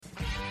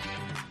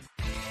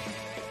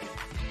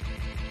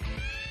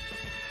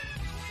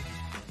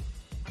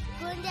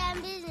Going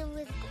Down Business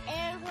with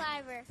Aaron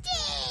Kleiber.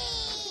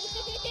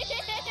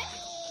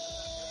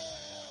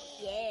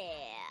 Yeah.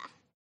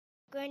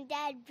 Going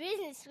Down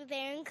Business with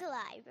Aaron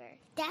Kleiber.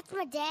 That's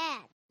my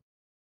dad.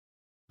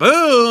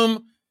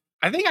 Boom!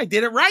 I think I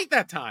did it right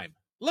that time.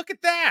 Look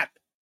at that.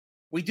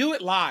 We do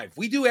it live.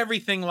 We do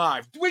everything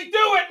live. We do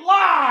it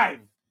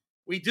live.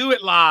 We do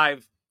it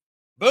live.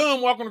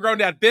 Boom! Welcome to Grown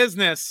Dad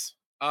Business.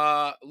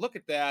 Look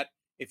at that.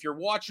 If you're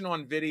watching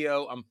on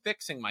video, I'm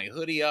fixing my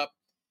hoodie up.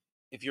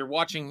 If you're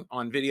watching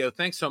on video,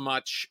 thanks so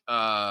much.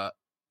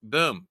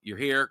 Boom! You're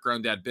here,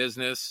 Grown Dad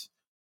Business.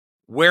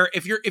 Where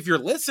if you're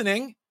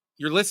listening,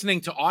 you're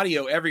listening to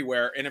audio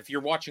everywhere, and if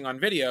you're watching on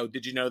video,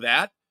 did you know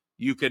that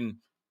you can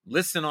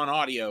listen on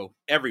audio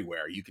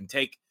everywhere? You can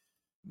take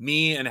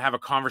me and have a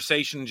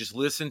conversation and just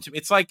listen to me.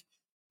 It's like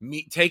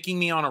me taking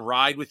me on a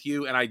ride with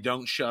you, and I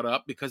don't shut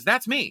up because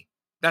that's me.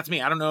 That's me.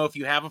 I don't know if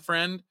you have a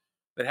friend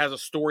that has a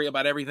story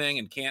about everything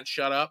and can't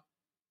shut up.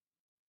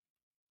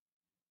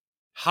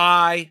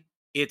 Hi,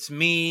 it's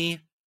me.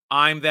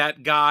 I'm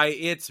that guy.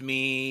 It's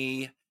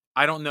me.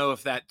 I don't know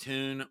if that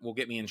tune will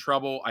get me in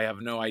trouble. I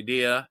have no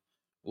idea.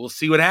 We'll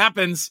see what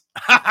happens.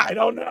 I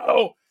don't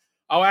know.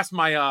 I'll ask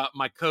my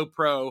my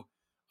co-pro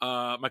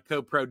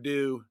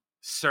do,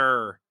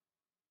 Sir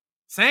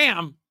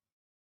Sam.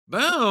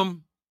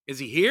 Boom. Is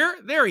he here?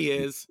 There he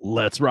is.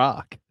 Let's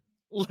rock.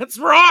 Let's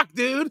rock,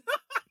 dude.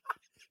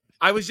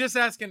 I was just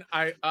asking,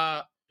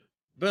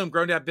 boom,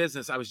 Grown Dad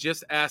Business. I was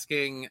just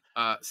asking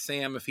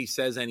Sam if he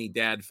says any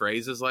dad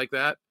phrases like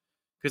that,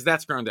 because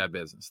that's Grown Dad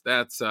Business.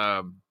 That's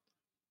I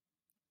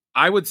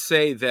would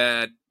say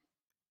that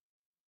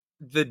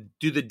the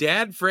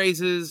dad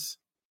phrases,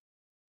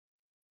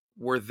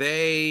 were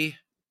they,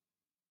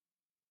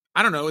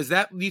 I don't know,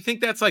 do you think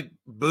that's like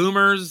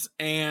boomers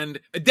and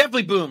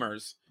definitely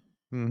boomers,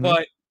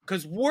 but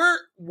because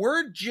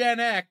we're Gen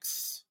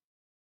X.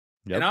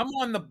 Yep. And I'm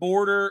on the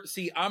border.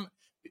 See,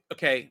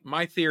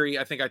 my theory,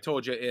 I think I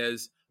told you,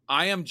 is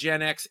I am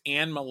Gen X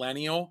and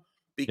millennial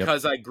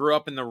because I grew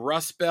up in the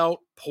Rust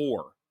Belt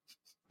poor.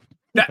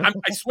 I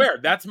swear,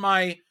 that's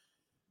my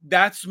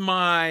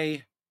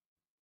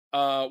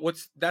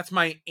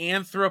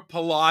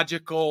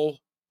anthropological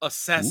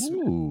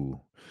assessment.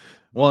 Ooh.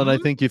 Well, and I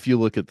think if you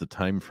look at the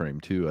time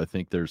frame too, I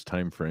think there's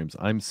time frames.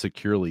 I'm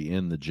securely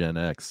in the Gen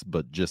X,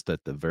 but just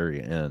at the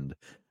very end.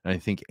 And I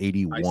think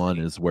 81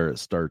 is where it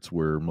starts,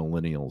 where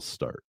millennials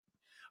start.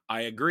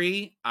 I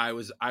agree. I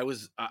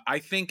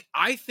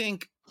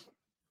think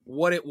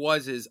what it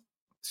was is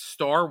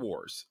Star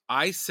Wars.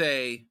 I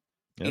say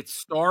it's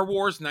Star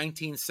Wars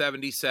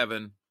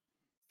 1977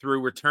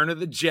 through Return of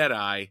the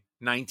Jedi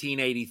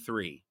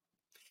 1983.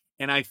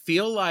 And I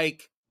feel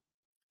like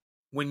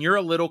when you're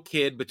a little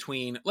kid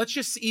between, let's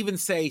just even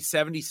say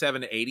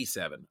 77 to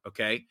 87,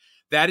 okay?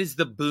 That is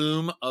the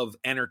boom of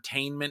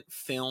entertainment,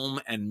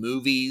 film, and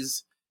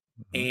movies.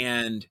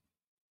 And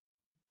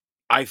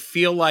I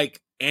feel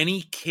like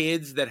any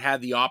kids that had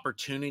the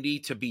opportunity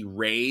to be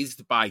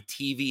raised by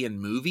TV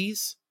and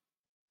movies,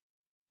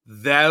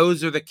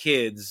 those are the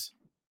kids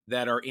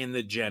that are in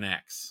the Gen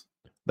X.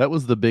 That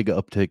was the big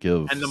uptick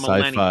of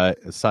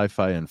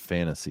sci-fi and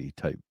fantasy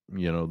type.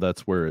 You know,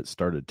 that's where it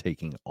started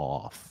taking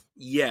off.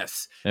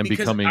 Yes. And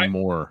becoming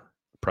more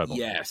prevalent.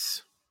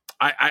 Yes.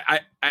 I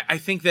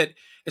think that,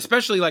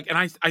 especially like,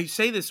 and I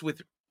say this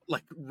with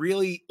like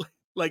really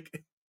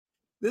like,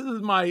 this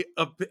is my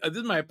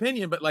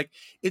opinion, but like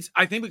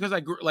I think because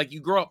you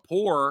grow up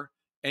poor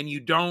and you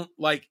don't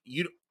I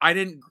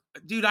didn't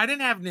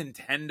have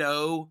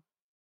Nintendo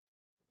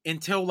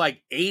until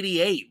like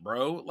 88,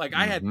 bro. Like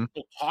I had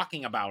people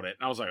talking about it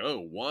and I was like,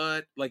 oh,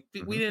 what? Like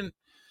we didn't,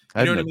 I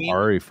had an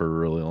Atari for a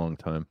really long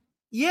time.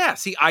 Yeah.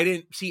 See, I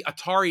didn't see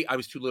Atari. I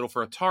was too little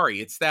for Atari.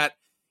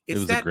 It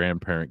was a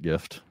grandparent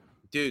gift.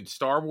 Dude,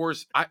 Star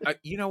Wars. I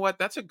you know what?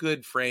 That's a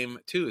good frame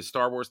too, is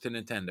Star Wars to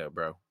Nintendo,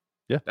 bro.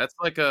 Yeah. That's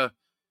like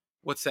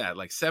what's that?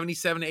 Like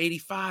 77 to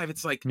 85.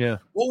 It's like, yeah.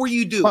 What were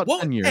you doing?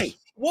 About 10 years. Hey,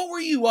 what were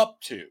you up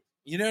to?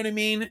 You know what I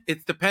mean?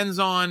 It depends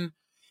on,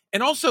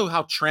 and also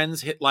how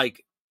trends hit.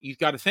 Like, you've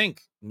got to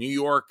think New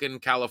York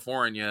and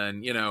California,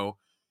 and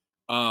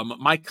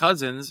my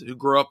cousins who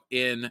grew up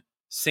in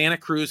Santa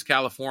Cruz,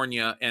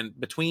 California, and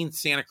between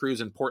Santa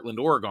Cruz and Portland,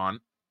 Oregon,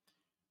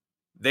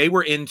 they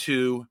were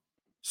into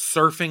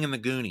surfing in the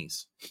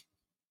Goonies.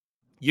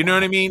 You know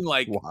what I mean?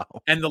 Like,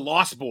 and the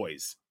Lost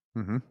Boys.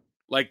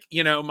 Like,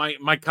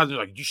 my cousin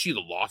was like, "Did you see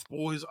the Lost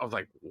Boys?" I was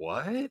like,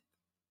 "What?"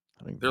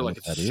 They're like,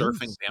 "It's a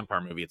surfing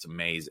vampire movie. It's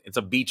amazing. It's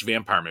a beach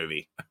vampire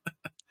movie."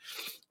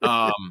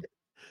 But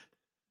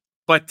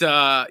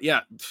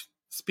yeah.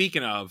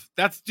 Speaking of,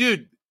 that's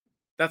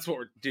what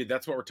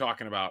we're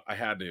talking about. I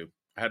had to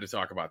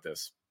talk about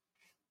this.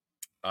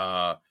 Did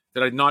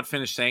I not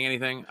finish saying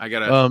anything? I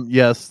gotta.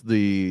 Yes,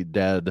 the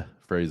dad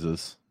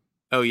phrases.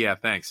 Oh yeah,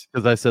 thanks.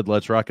 Because I said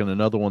let's rock, and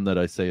another one that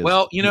I say is,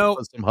 well,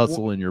 some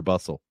hustle in your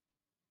bustle.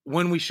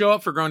 When we show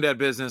up for Grown Dad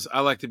Business, I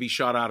like to be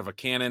shot out of a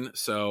cannon.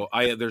 So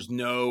there's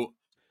no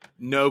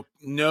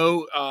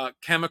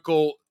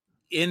chemical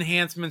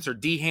enhancements or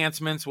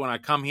dehancements when I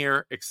come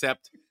here,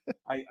 except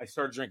I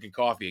started drinking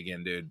coffee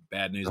again, dude.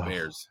 Bad news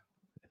bears.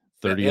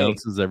 30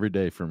 ounces every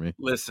day for me.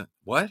 Listen,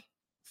 what?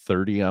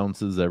 30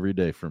 ounces every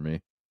day for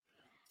me.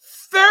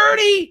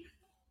 30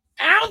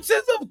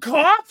 ounces of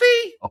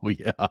coffee? Oh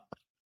yeah.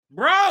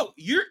 Bro,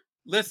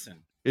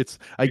 listen.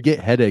 I get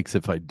headaches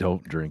if I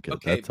don't drink it.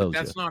 Okay, That tells but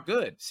that's you. not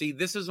good. See,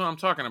 this is what I'm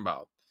talking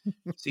about.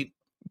 See,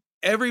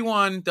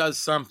 everyone does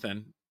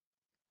something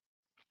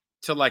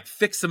to like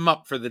fix them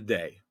up for the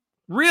day.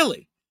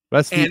 Really?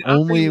 That's the And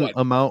I'll tell you only what,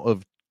 amount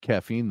of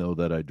caffeine though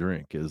that I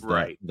drink is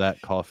right.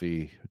 that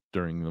coffee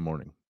during the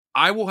morning.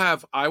 I will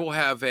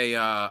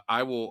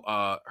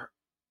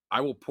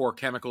pour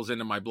chemicals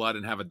into my blood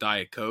and have a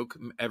Diet Coke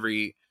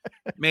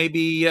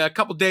maybe a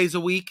couple days a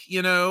week,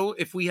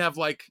 if we have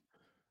like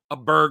a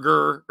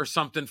burger or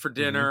something for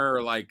dinner,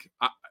 or like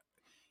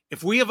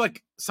if we have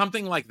like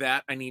something like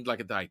that, I need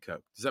like a Diet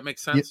Coke. Does that make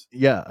sense?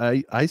 Yeah,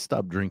 I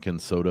stopped drinking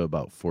soda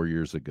about 4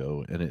 years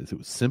ago, and it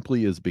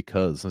simply is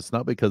because it's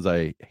not because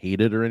I hate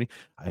it or anything.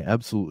 I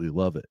absolutely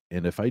love it,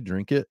 and if I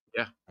drink it,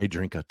 I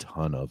drink a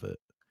ton of it.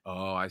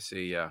 Oh, I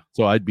see. Yeah.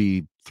 So I'd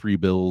be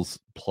 $3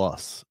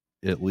 plus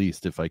at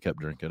least if I kept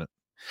drinking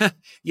it.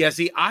 Yeah.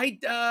 See, I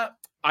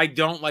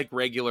don't like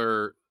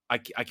regular. I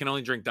can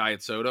only drink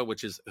diet soda,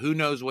 which is who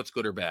knows what's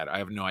good or bad. I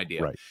have no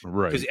idea. Right.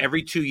 Because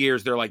every 2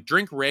 years they're like,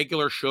 drink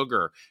regular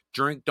sugar,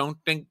 drink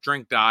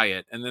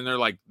diet, and then they're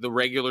like the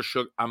regular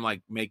sugar. I'm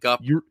like, make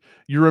up. You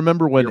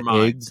remember when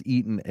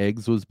eating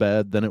eggs was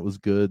bad, then it was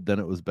good, then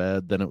it was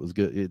bad, then it was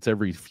good. It's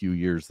every few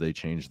years they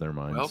change their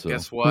mind. Well, so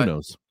guess what? Who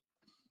knows?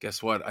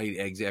 Guess what? I eat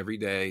eggs every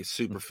day.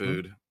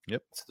 Superfood. Mm-hmm.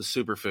 Yep, it's the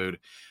superfood.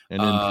 And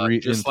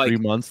in 3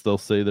 months, they'll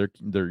say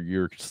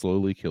you're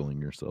slowly killing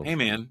yourself. Hey,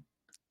 man,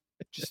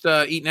 just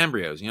eating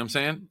embryos. You know what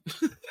I'm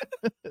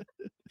saying?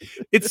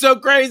 It's so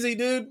crazy,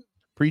 dude.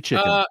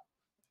 Pre-chicken.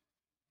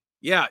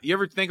 Yeah, you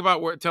ever think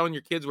about telling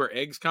your kids where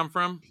eggs come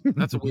from?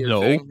 That's a weird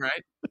thing,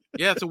 right?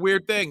 Yeah, it's a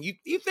weird thing.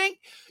 You think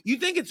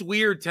it's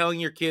weird telling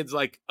your kids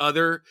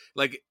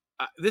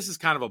this is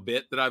kind of a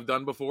bit that I've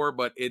done before,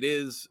 but it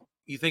is.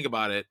 You think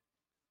about it.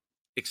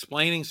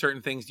 Explaining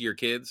certain things to your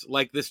kids,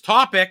 like this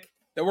topic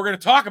that we're going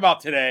to talk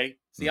about today.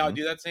 See how I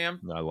do that, Sam?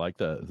 I like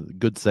that.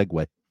 Good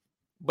segue.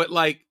 But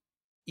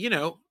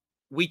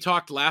we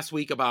talked last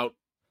week about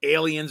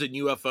aliens and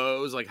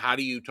UFOs. Like, how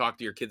do you talk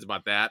to your kids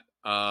about that?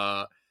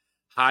 How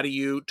do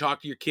you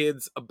talk to your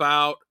kids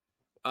about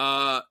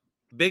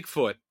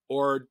Bigfoot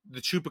or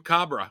the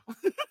chupacabra?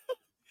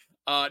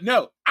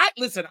 No,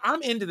 listen,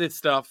 I'm into this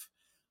stuff.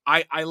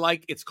 I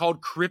like, it's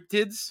called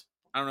cryptids.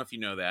 I don't know if you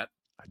know that.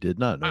 I did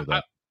not know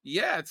that.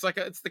 Yeah, it's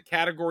the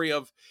category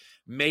of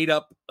made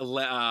up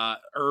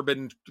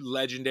urban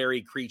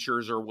legendary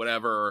creatures or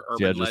whatever. Or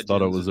I just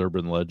thought it was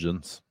urban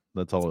legends.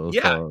 That's all it was.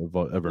 Yeah.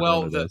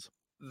 Well,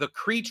 the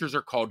creatures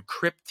are called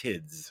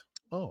cryptids.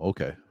 Oh,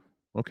 okay.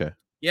 Okay.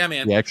 Yeah,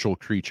 man. The actual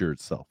creature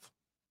itself.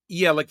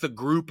 Yeah, like the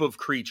group of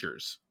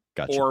creatures.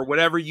 Gotcha. Or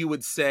whatever you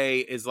would say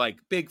is like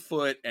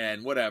Bigfoot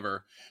and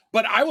whatever.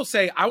 But I will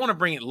say, I want to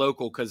bring it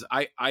local because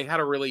I had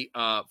a really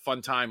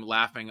fun time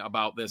laughing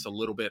about this a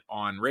little bit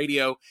on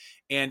radio.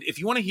 And if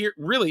you want to hear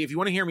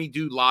me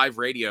do live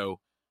radio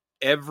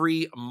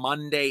every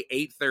Monday,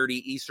 8:30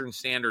 Eastern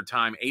Standard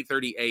Time,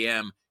 8:30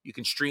 a.m., you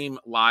can stream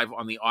live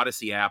on the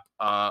Odyssey app,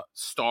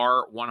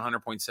 Star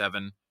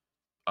 100.7,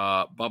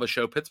 Bubba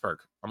Show Pittsburgh.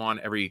 I'm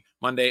on every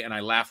Monday and I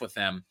laugh with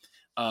them.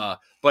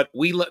 But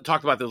we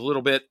talked about this a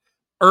little bit.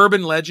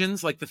 Urban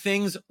legends, like the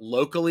things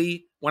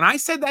locally. When I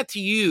said that to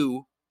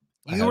you,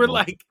 you were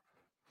like,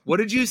 what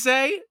did you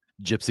say?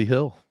 Gypsy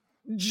Hill.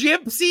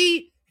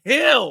 Gypsy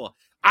Hill.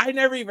 I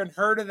never even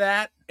heard of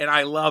that, and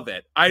I love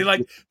it.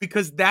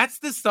 Because that's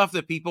the stuff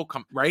that people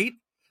come, right?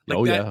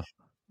 Like yeah.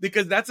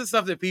 Because that's the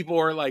stuff that people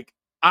are like,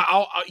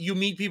 you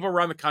meet people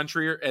around the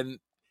country, and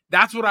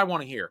that's what I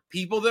want to hear.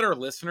 People that are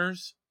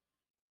listeners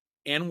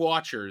and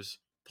watchers,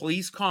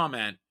 please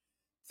comment.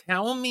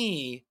 Tell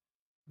me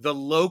the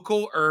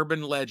local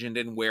urban legend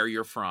and where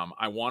you're from.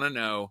 I want to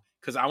know,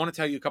 because I want to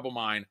tell you a couple of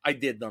mine. I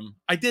did them.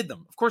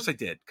 Of course I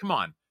did. Come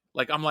on.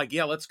 I'm like,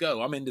 yeah, let's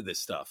go. I'm into this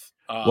stuff.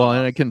 Well,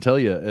 and I can tell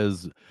you,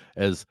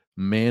 as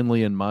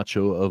manly and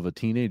macho of a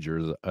teenager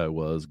as I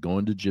was,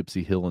 going to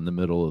Gypsy Hill in the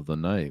middle of the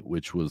night,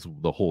 which was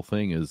the whole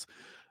thing is,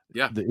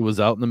 it was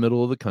out in the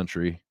middle of the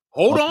country.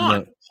 Hold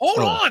on,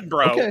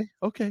 bro.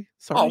 Okay.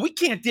 Sorry. Oh, we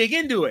can't dig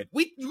into it.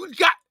 We don't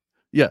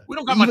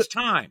got much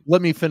time.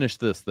 Let me finish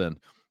this then.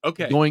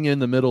 Okay. Going in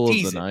the middle of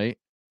the night,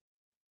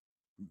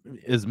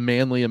 as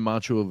manly and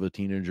macho of a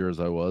teenager as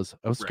I was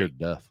scared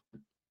to death.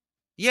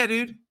 Yeah,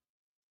 dude.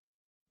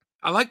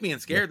 I like being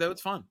scared, though.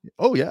 It's fun.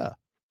 Oh, yeah.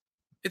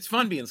 It's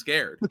fun being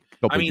scared.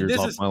 Years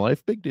off my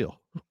life, big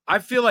deal. I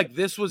feel like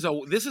this is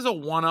a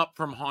one-up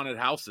from haunted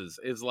houses.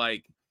 Is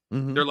like,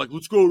 they're like,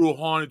 let's go to a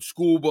haunted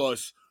school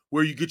bus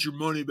where you get your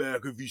money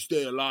back if you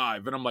stay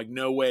alive. And I'm like,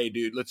 no way,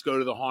 dude. Let's go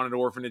to the haunted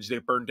orphanage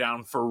that burned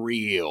down for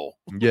real.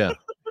 Yeah.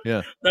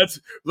 Yeah. That's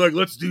like,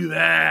 let's do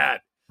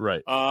that.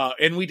 Right.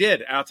 And we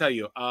did. I'll tell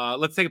you.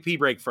 Let's take a pee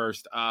break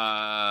first. You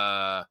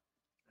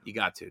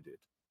got to, dude.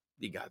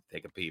 You got to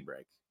take a pee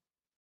break.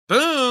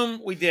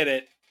 Boom. We did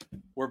it.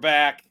 We're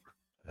back.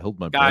 I held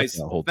my Guys,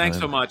 breath the whole thanks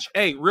time. so much.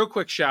 Hey, real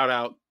quick shout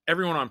out.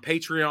 Everyone on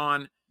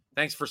Patreon,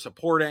 thanks for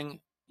supporting.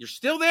 You're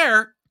still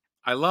there.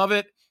 I love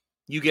it.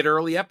 You get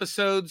early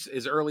episodes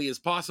as early as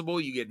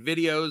possible. You get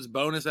videos,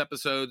 bonus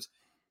episodes.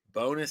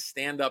 Bonus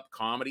stand-up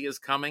comedy is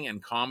coming,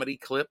 and comedy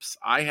clips.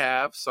 I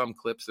have some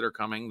clips that are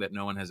coming that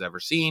no one has ever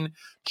seen,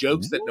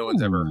 jokes that no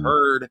one's ever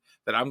heard,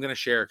 that I'm going to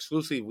share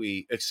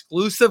exclusively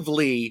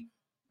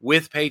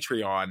with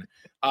Patreon.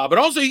 But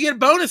also, you get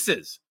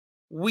bonuses.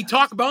 We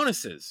talk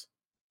bonuses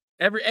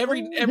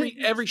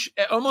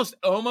almost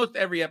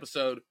every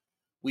episode.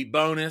 We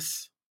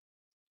bonus.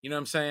 You know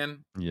what I'm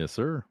saying? Yes,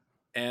 sir.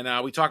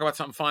 And we talk about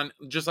something fun,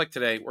 just like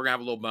today. We're gonna have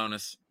a little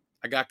bonus.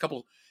 I got a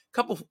couple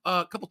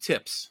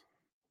tips.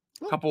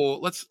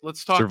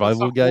 Let's talk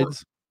survival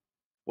guides.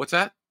 What's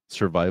that?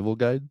 Survival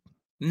guide?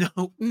 No.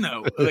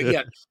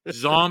 Yeah.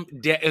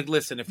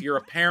 Listen, if you're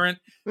a parent,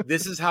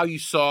 this is how you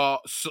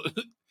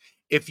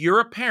if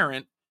you're a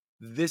parent,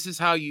 this is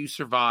how you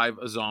survive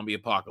a zombie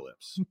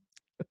apocalypse.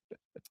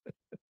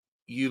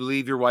 You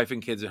leave your wife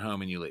and kids at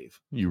home and you leave.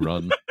 You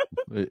run.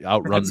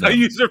 Outrun That's them. how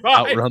you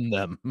survive. Outrun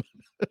them.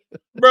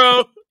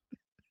 Bro,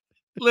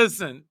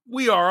 listen,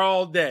 we are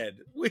all dead.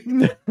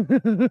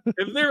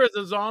 If there is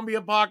a zombie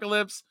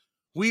apocalypse,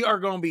 we are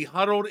going to be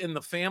huddled in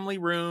the family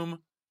room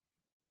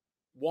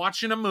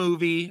watching a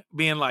movie,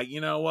 being like,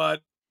 you know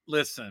what?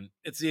 Listen,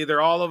 it's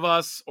either all of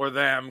us or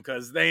them,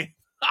 because I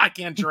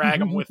can't drag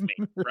them with me,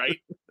 right?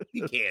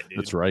 You can't, dude.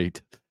 That's right.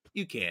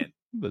 You can't.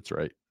 That's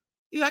right.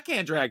 I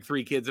can't drag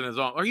 3 kids in a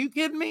zombie. Are you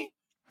kidding me?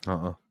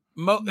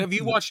 Have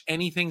you watched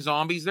anything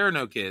zombies? There are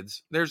no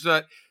kids. There's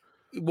a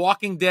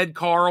Walking Dead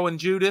Carl and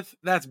Judith.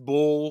 That's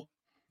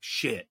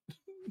bullshit.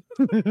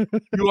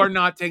 You are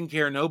not taking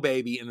care of no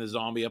baby in the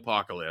zombie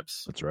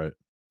apocalypse. That's right.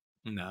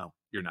 No,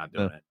 you're not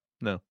doing it.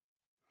 No.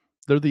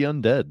 They're the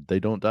undead. They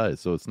don't die.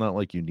 So it's not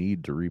like you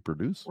need to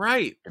reproduce.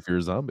 Right. If you're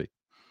a zombie.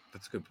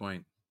 That's a good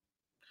point.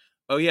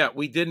 Oh, yeah.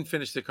 We didn't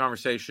finish the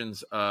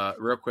conversations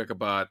real quick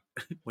about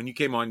when you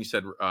came on, you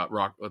said,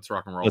 let's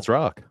rock and roll. Let's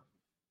rock.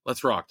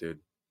 Let's rock, dude.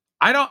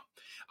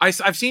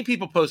 I've seen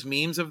people post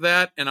memes of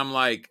that, and I'm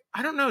like,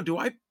 I don't know. Do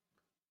I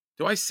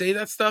say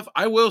that stuff?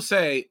 I will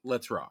say,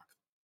 let's rock.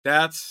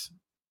 I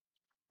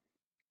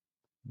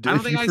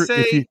don't think I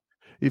say.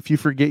 If you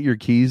forget your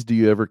keys, do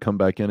you ever come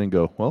back in and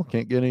go, well,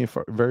 can't get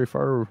very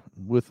far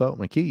without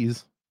my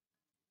keys?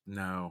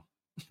 No.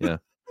 Yeah.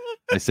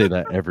 I say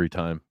that every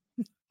time.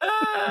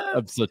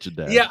 I'm such a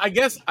dad. Yeah, I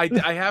guess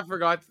I have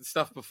forgot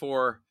stuff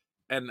before,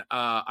 and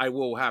I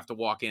will have to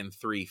walk in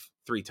three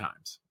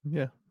times.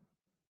 Yeah.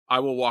 I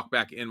will walk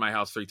back in my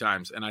house 3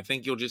 times, and I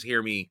think you'll just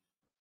hear me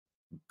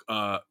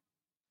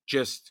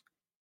just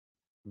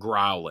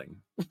growling.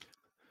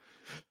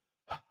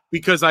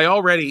 Because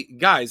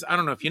guys, I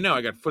don't know if you know,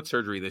 I got foot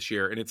surgery this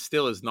year, and it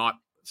still is not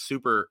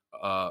super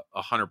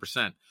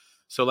 100%.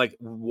 So like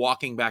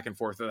walking back and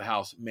forth to the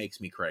house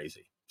makes me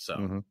crazy.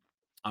 So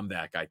I'm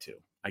that guy too.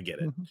 I get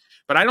it.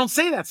 But I don't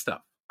say that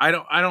stuff. I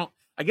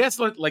guess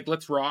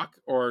let's rock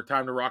or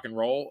time to rock and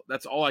roll.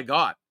 That's all I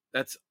got.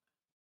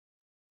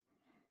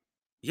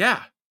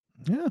 Yeah.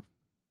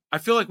 I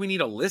feel like we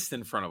need a list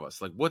in front of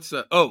us. Like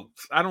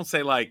I don't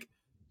say like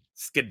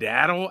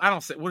skedaddle.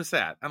 What is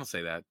that? I don't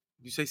say that.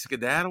 You say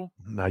skedaddle?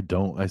 I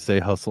don't. I say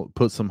hustle.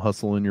 Put some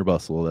hustle in your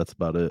bustle. That's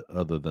about it.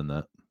 Other than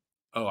that.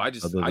 Oh, I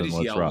just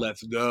yell,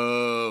 let's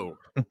go.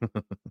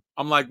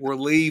 I'm like, we're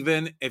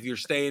leaving. If you're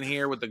staying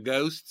here with the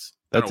ghosts.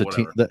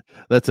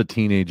 That's a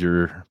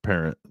teenager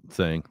parent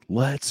saying,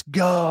 let's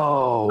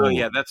go. Oh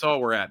yeah, that's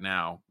all we're at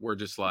now. We're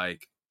just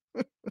like,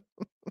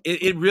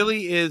 it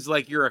really is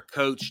like you're a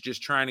coach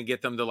just trying to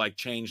get them to like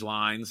change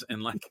lines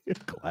and like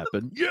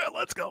clapping. Yeah,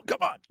 let's go. Come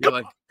on.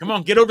 Come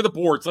on, get over the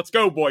boards. Let's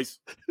go, boys.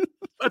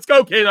 Let's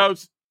go,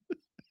 kiddos.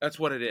 That's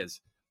what it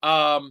is.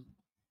 Boom.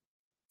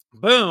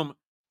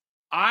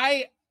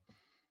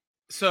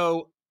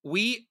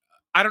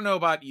 I don't know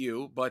about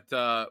you, but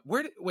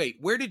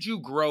where did you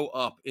grow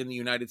up in the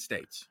United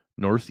States?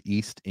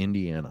 Northeast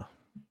Indiana.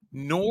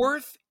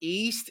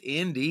 Northeast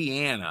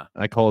Indiana.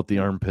 I call it the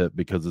armpit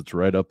because it's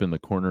right up in the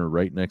corner,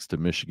 right next to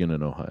Michigan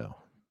and Ohio.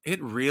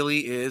 It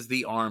really is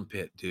the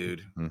armpit,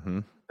 dude. Mm-hmm.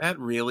 That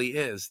really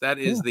is. That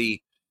is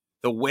the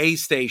way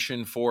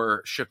station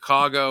for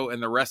Chicago and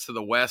the rest of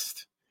the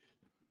West.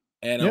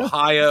 And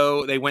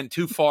Ohio, they went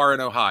too far in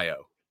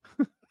Ohio.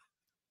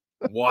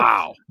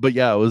 Wow. But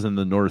yeah, it was in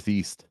the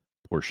northeast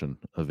portion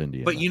of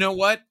Indiana. But you know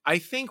what? I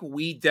think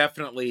we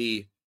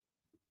definitely,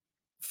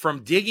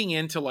 from digging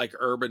into like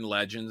urban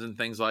legends and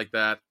things like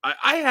that,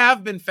 I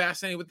have been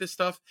fascinated with this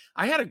stuff.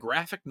 I had a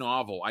graphic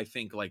novel, I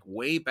think, like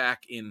way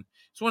back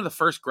it's one of the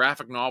first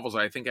graphic novels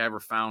I think I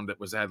ever found that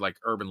had like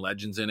urban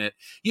legends in it.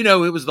 You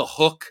know, it was the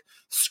hook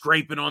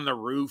scraping on the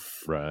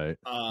roof. Right.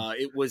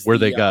 It was where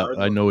they got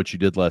I Know What You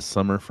Did Last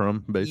Summer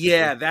from, basically.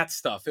 Yeah, that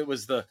stuff. It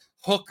was the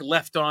hook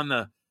left on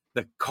the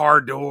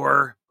car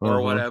door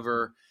or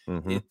whatever.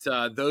 It's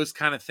those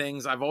kind of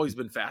things. I've always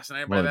been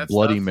fascinated by that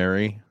Bloody stuff.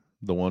 Mary,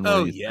 the one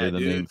where you say the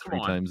name 3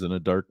 times in a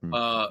dark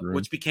room,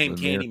 which became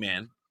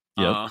Candyman.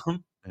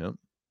 Yep.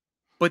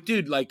 But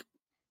dude, like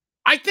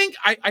I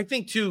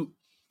think too,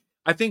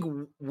 I think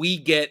we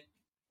get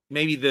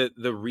maybe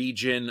the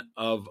region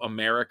of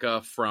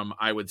America from,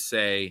 I would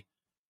say,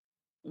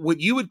 what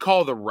you would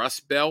call the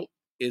Rust Belt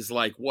is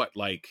like what?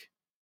 Like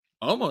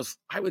almost,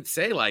 I would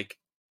say like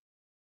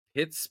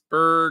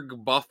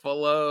Pittsburgh,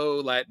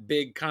 Buffalo, that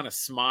big kind of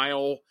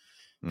smile.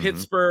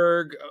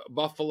 Pittsburgh,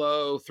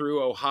 Buffalo,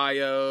 through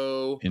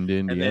Ohio, Into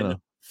and then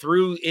Indiana.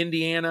 through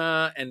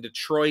Indiana and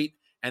Detroit,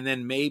 and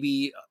then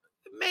maybe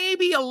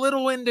a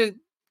little into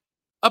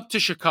up to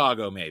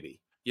Chicago, maybe.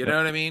 You know Yep.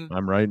 what I mean?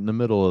 I'm right in the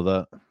middle of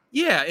that.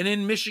 Yeah, and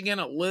in Michigan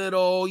a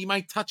little. You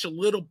might touch a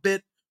little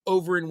bit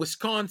over in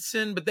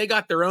Wisconsin, but they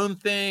got their own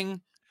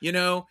thing, you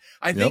know.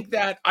 I think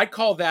that I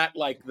call that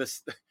like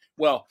this.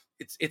 Well,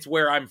 it's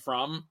where I'm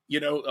from, you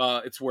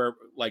know. It's where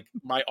like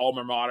my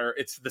alma mater.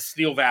 It's the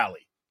Steel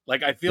Valley.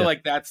 Like I feel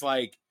like that's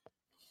like,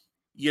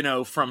 you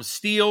know, from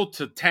steel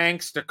to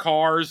tanks to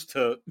cars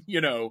to, you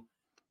know,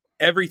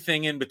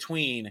 everything in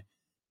between.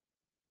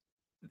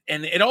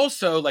 And it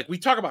also, like we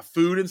talk about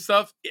food and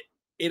stuff,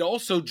 it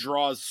also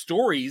draws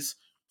stories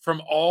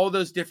from all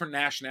those different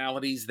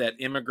nationalities that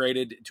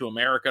immigrated to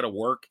America to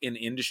work in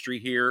industry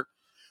here.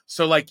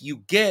 So like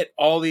you get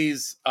all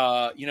these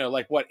you know,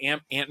 like what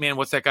Ant-Man,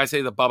 what's that guy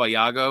say, the Baba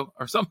Yaga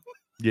or something?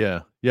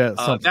 Yeah,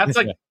 something.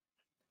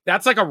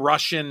 That's like a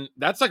Russian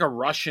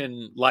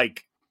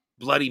like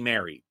Bloody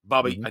Mary.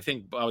 I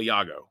think Baba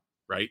Yaga,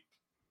 right?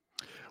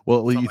 Well,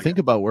 Something you like think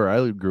that. about where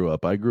I grew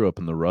up. I grew up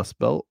in the Rust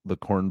Belt, the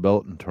Corn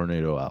Belt, and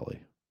Tornado Alley.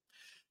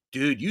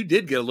 Dude, you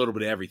did get a little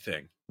bit of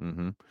everything.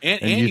 And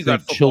And you you got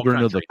think football Children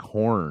country. of the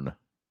Corn.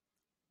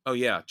 Oh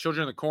yeah,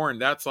 Children of the Corn,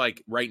 that's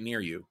like right near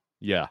you.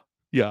 Yeah.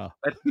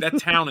 That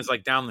town is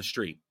like down the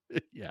street.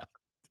 Yeah.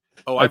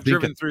 Oh, I've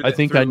driven through I that.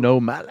 think I know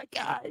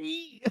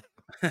Malachi.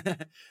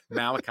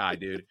 Malachi,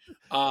 dude.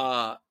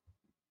 But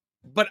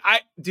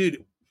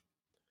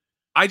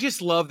I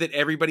just love that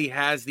everybody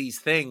has these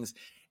things.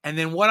 And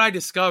then what I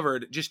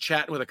discovered, just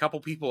chatting with a couple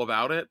people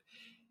about it.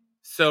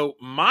 So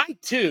my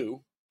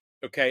two,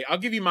 okay, I'll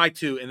give you my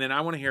two, and then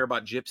I want to hear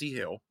about Gypsy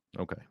Hill.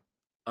 Okay.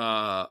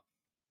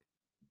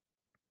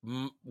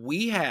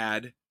 We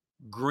had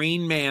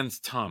Green Man's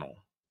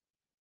Tunnel.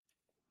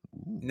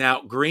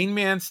 Now, Green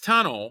Man's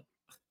Tunnel,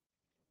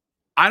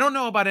 I don't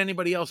know about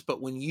anybody else,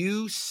 but when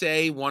you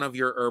say one of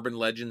your urban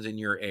legends in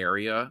your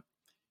area,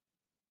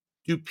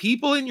 do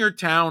people in your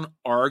town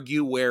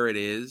argue where it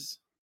is?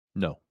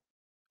 No.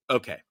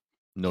 Okay.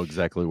 Know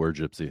exactly where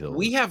Gypsy Hill is.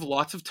 We have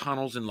lots of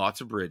tunnels and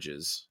lots of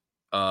bridges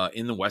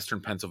in the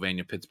western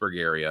Pennsylvania, Pittsburgh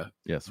area.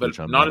 Yes, but which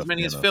I'm not not as a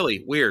many fan as of.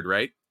 Philly. Weird,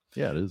 right?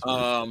 Yeah, it is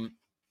weird.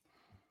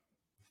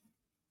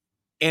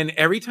 And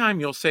every time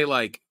you'll say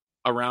like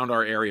around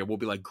our area, we'll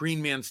be like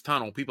Green Man's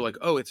Tunnel. People are like,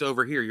 oh, it's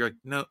over here. You're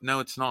like, no,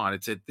 it's not.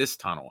 It's at this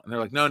tunnel. And they're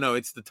like, no,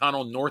 it's the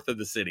tunnel north of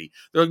the city.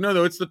 They're like,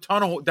 no, it's the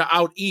tunnel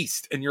out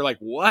east. And you're like,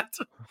 what?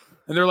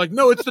 And they're like,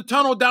 no, it's the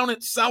tunnel down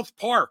at South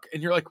Park.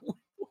 And you're like,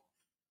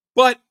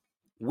 but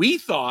we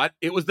thought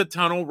it was the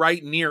tunnel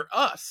right near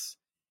us.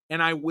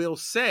 And I will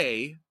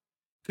say,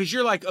 because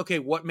you're like, okay,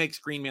 what makes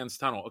Green Man's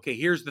Tunnel? Okay,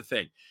 here's the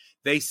thing.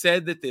 They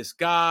said that this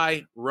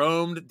guy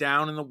roamed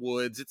down in the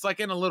woods. It's like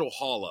in a little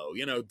hollow,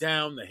 you know,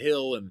 down the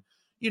hill, and,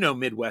 you know,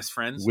 Midwest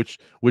friends.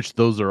 Which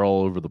those are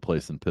all over the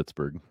place in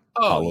Pittsburgh.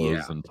 Oh,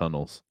 hollows and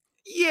tunnels.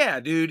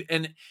 Yeah, dude.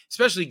 And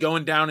especially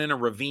going down in a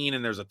ravine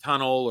and there's a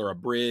tunnel or a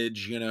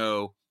bridge, you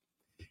know.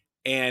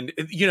 And,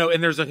 you know,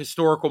 and there's a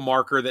historical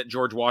marker that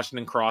George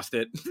Washington crossed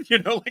it, you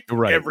know, like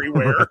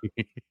everywhere.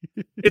 Right.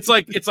 It's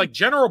like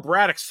General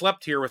Braddock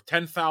slept here with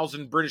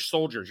 10,000 British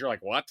soldiers. You're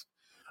like, what?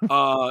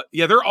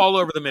 Yeah, they're all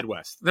over the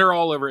Midwest. They're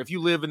all over. If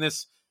you live in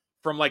this,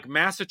 from like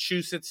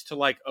Massachusetts to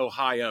like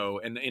Ohio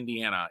and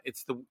Indiana, it'd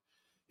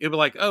be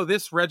like, oh,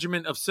 this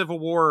Civil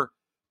War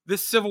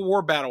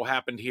battle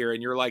happened here,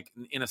 and you're like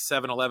in a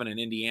 7-Eleven in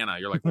Indiana.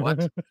 You're like,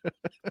 what?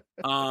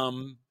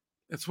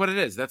 That's what it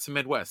is. That's the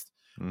Midwest.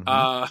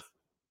 Mm-hmm.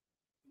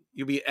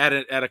 You'll be at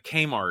a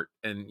Kmart,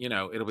 and you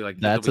know it'll be like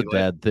that's a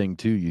dad thing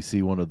too. You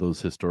see one of those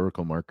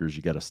historical markers,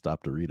 you got to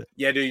stop to read it.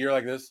 Yeah, dude, you're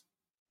like this.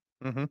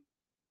 Mm-hmm.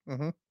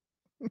 Mm-hmm.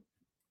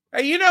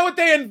 Hey, you know what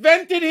they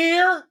invented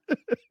here?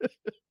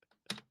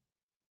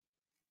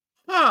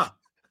 Huh?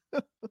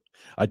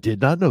 I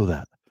did not know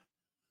that.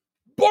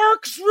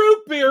 Barks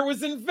root beer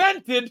was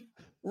invented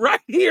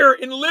right here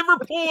in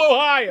Liverpool,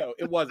 Ohio.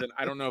 It wasn't.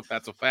 I don't know if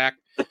that's a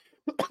fact,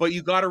 but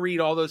you got to read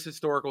all those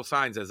historical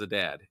signs as a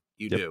dad.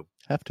 You do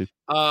have to.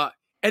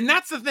 And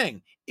that's the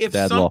thing. If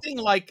something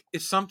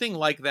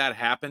like that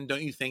happened,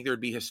 don't you think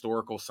there'd be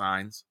historical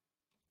signs?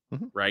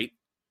 Mm-hmm. Right?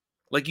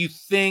 Like you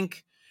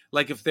think,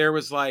 like if there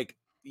was like,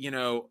 you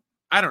know,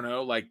 I don't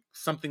know, like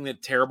something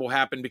that terrible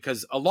happened,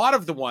 because a lot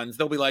of the ones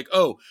they'll be like,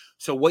 oh,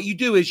 so what you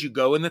do is you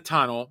go in the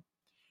tunnel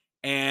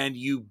and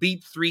you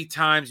beep 3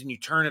 times and you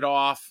turn it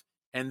off,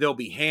 and there'll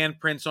be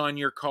handprints on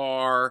your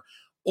car.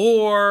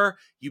 Or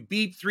you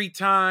beep 3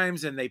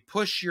 times and they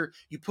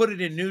you put it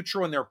in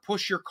neutral and they'll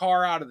push your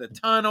car out of the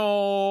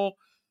tunnel.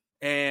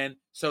 And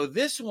so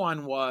this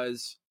one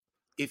was,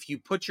 if you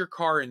put your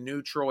car in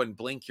neutral and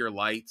blink your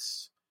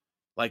lights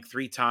like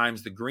 3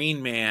 times, the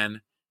Green Man,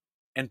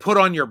 and put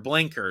on your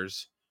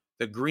blinkers,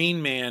 the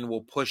green man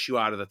will push you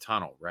out of the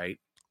tunnel, right?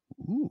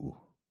 Ooh.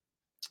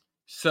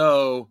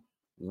 So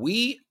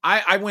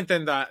I went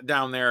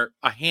down there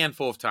a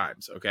handful of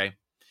times, okay?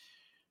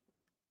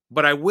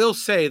 But I will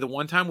say the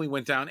one time we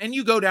went down, and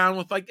you go down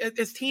with, like,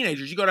 as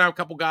teenagers, you go down with a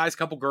couple guys,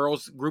 couple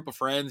girls, group of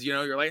friends,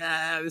 you're like,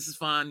 this is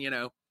fun,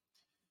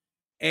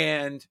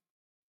 And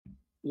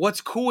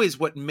what's cool is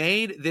what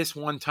made this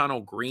one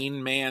tunnel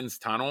Green Man's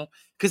Tunnel,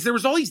 because there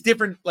was all these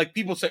different, like,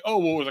 people say, oh,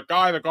 well, it was a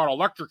guy that got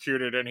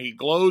electrocuted and he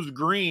glows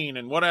green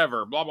and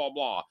whatever, blah, blah,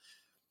 blah.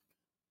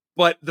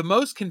 But the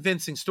most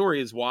convincing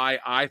story is why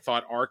I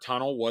thought our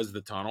tunnel was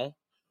the tunnel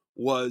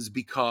was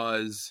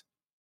because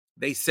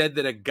they said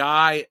that a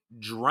guy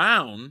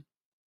drowned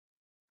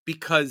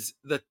because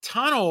the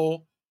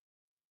tunnel,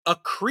 a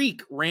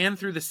creek ran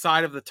through the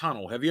side of the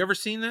tunnel. Have you ever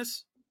seen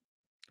this?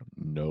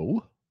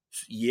 No.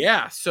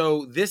 Yeah.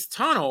 So this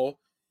tunnel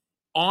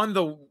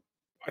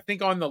I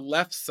think on the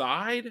left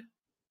side,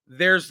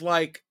 there's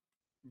like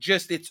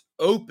it's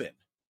open,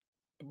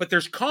 but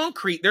there's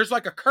concrete. There's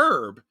like a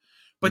curb,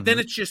 but then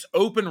it's just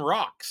open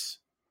rocks.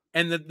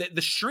 And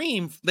the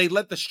stream, they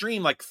let the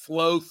stream like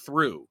flow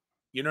through.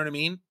 You know what I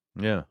mean?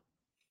 Yeah.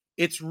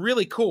 It's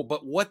really cool.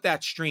 But what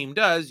that stream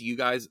does, you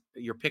guys,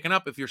 you're picking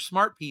up, if you're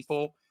smart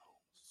people,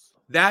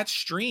 that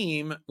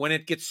stream, when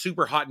it gets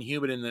super hot and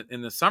humid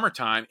in the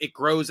summertime, it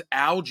grows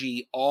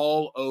algae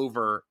all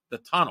over the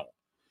tunnel.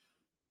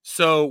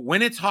 So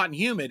when it's hot and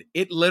humid,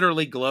 it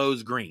literally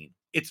glows green.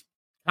 It's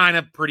kind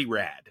of pretty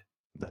rad.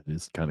 That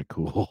is kind of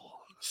cool.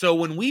 So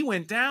when we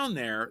went down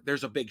there,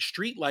 there's a big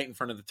street light in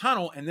front of the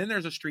tunnel, and then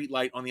there's a street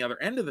light on the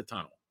other end of the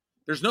tunnel.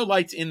 There's no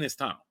lights in this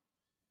tunnel.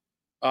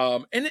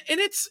 And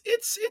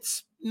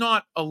it's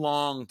not a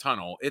long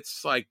tunnel.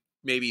 It's like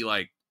maybe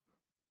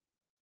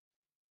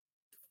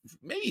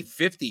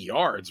 50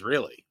 yards,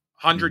 really.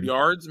 100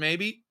 yards,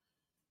 maybe.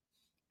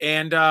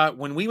 And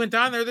when we went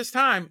down there this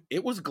time,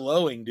 it was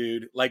glowing,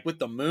 dude. Like with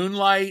the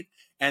moonlight,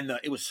 and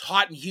it was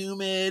hot and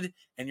humid,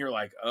 and you're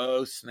like,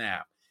 oh,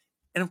 snap.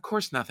 And of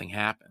course, nothing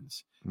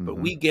happens. But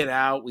we get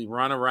out, we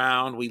run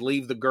around, we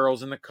leave the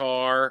girls in the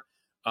car.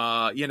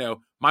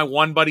 My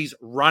one buddy's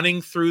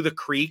running through the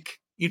creek,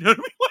 you know what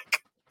I mean?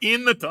 Like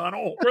in the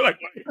tunnel. We're like,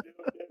 what are you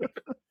doing?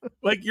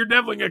 Like, you're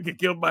definitely going to get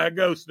killed by a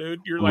ghost, dude.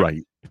 You're like,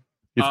 right.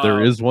 If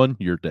there is one,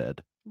 you're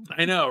dead.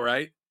 I know,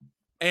 right?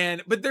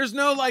 But there's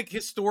no like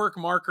historic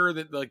marker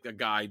that like a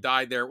guy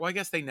died there. Well, I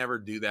guess they never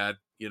do that.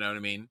 You know what I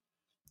mean?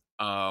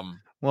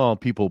 Well,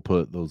 people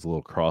put those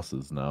little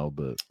crosses now,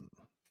 but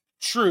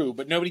true,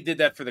 but nobody did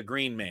that for the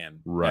Green Man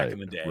back in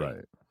the day.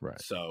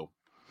 Right. So,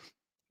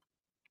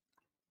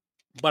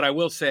 but I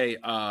will say,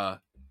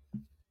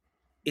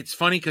 it's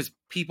funny because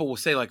people will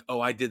say like, "Oh,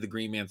 I did the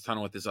Green Man's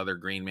Tunnel with this other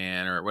Green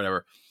Man or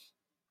whatever."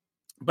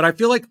 But I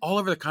feel like all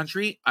over the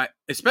country,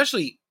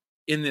 especially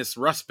in this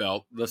Rust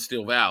Belt, the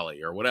Steel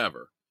Valley or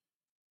whatever,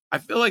 I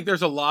feel like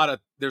there's a lot of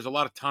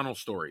tunnel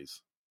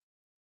stories.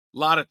 A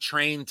lot of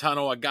train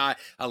tunnel.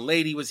 A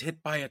lady was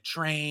hit by a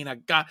train.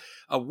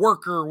 A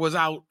worker was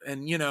out,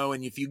 and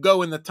if you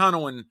go in the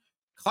tunnel and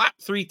clap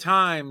 3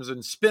 times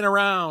and spin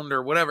around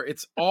or whatever,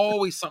 it's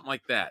always something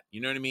like that. You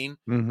know what I mean?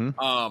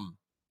 Mm-hmm.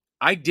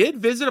 I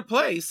did visit a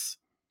place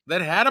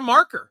that had a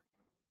marker.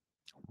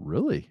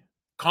 Really?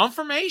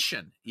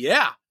 Confirmation.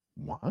 Yeah.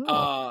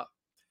 Wow.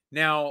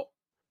 Now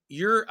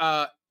you're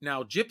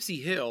now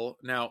Gypsy Hill.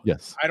 Now,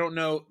 yes. I don't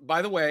know.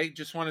 By the way,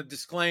 just want a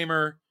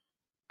disclaimer.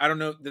 I don't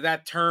know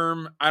that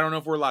term. I don't know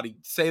if we're allowed to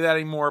say that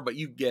anymore, but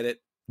you get it.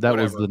 That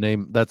was the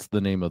name. That's the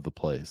name of the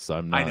place.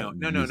 I'm not. I know.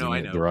 No.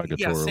 I know. Derogatorily.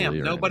 Yeah,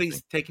 Sam. Nobody's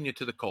anything. taking you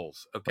to the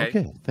coals. Okay.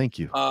 Okay. Thank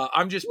you.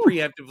 I'm just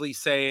preemptively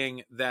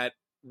saying that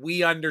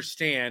we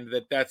understand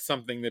that that's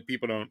something that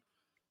people don't.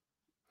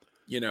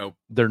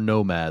 They're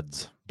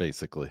nomads,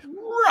 basically.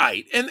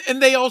 Right,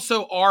 and they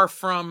also are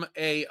from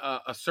a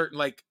certain,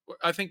 like,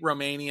 I think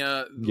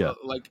Romania. Yeah.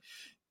 Like,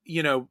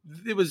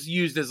 it was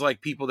used as like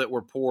people that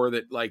were poor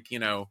that like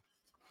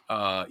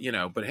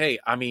but hey,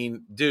 I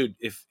mean, dude,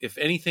 if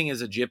anything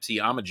is a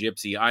gypsy, I'm a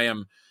gypsy. I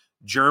am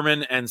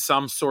German and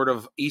some sort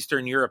of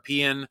Eastern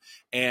European,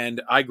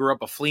 and I grew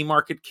up a flea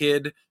market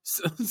kid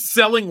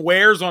selling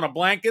wares on a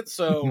blanket.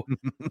 So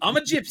I'm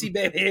a gypsy,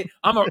 baby.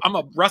 I'm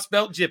a Rust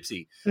Belt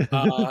gypsy,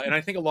 and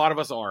I think a lot of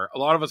us are. A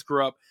lot of us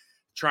grew up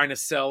trying to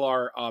sell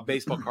our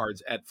baseball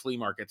cards at flea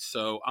markets.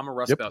 So I'm a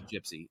Rust Belt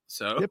gypsy.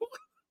 So,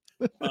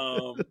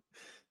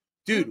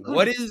 dude,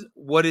 what?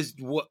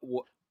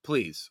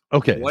 Please.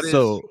 Okay, what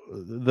so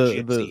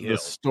the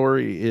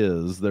story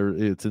is there.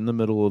 It's in the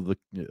middle of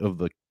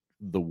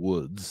the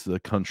woods, the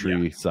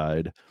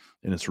countryside,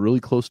 and it's really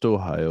close to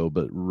Ohio,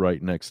 but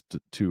right next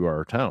to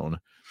our town.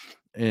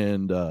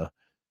 And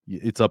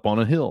it's up on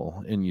a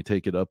hill, and you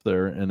take it up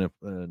there, and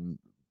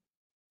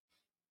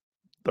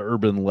the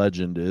urban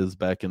legend is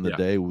back in the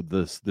day, with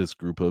this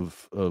group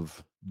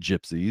of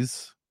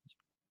gypsies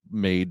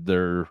made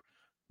their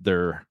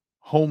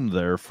home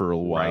there for a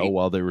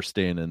while they were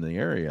staying in the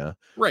area.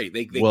 Right.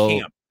 They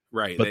camp.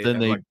 Right. But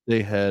then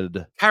they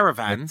had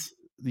caravans.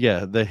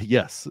 But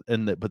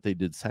they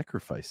did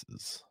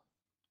sacrifices.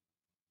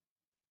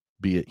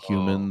 be it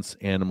humans,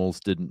 animals,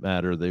 didn't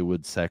matter. They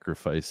would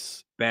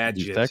sacrifice, Bad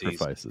do gypsies.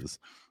 sacrifices.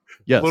 A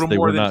Yes, little they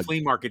more were than not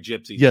flea market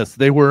gypsies. Yes,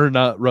 they were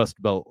not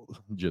Rust Belt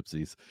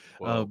gypsies.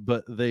 Whoa.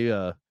 But they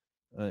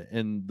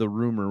and the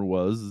rumor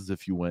was is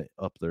if you went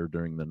up there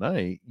during the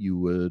night, you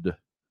would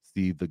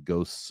see the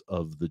ghosts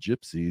of the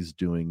gypsies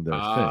doing their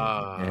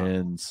thing.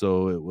 And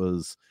so it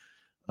was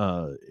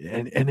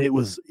and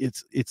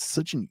it's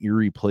such an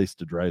eerie place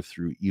to drive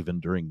through even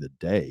during the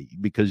day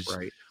because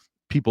Right.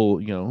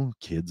 people,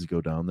 kids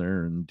go down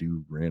there and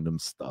do random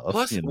stuff.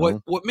 Plus,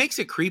 what makes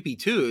it creepy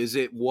too is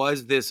it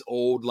was this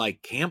old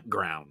like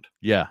campground.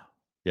 Yeah.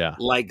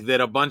 Like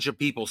that a bunch of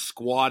people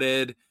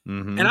squatted.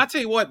 Mm-hmm. And I'll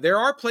tell you what, there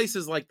are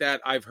places like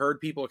that I've heard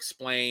people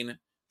explain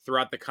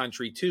throughout the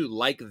country too,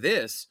 like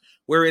this,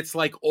 where it's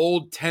like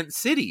old tent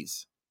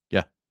cities.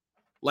 Yeah.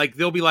 Like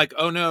they'll be like,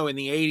 oh no, in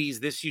the 80s,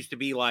 this used to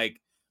be like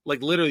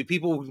literally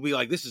people would be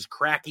like, this is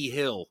Cracky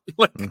Hill.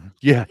 Like,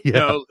 yeah.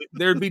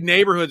 There'd be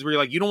neighborhoods where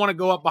you're like, you don't want to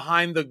go up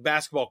behind the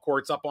basketball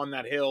courts up on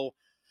that hill.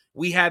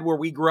 We had where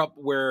we grew up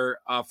where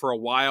for a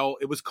while,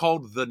 it was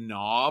called The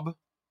Knob.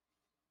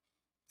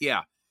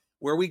 Yeah.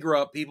 Where we grew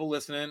up, people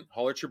listening,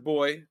 holler at your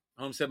boy,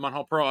 Homestead Mount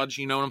Hall Proj,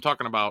 you know what I'm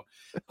talking about.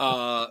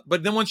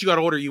 But then once you got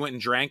older, you went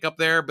and drank up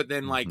there. But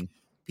then like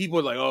people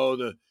are like,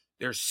 oh,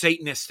 there's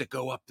Satanists that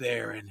go up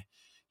there and,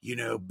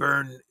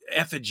 burn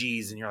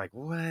effigies. And you're like,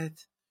 what?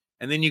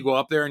 And then you go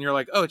up there and you're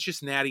like, oh, it's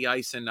just natty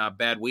ice and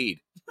bad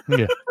weed.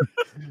 Yeah.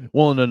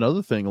 Well, and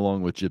another thing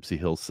along with Gypsy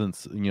Hill,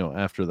 since,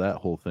 after that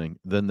whole thing,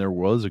 then there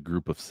was a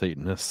group of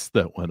Satanists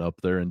that went up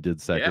there and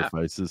did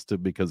sacrifices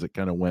because it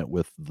kind of went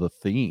with the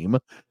theme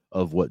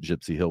of what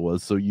Gypsy Hill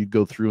was. So you'd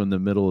go through in the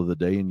middle of the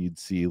day and you'd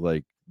see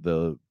like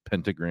the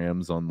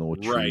pentagrams on the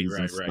trees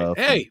and stuff.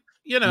 Hey,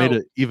 made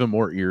it even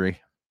more eerie.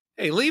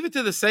 Hey, leave it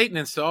to the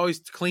Satanists to always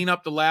clean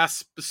up the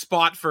last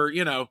spot for,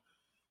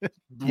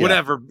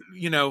 whatever,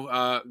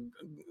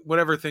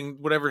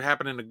 whatever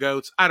happened to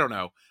goats. I don't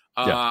know.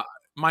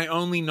 My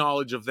only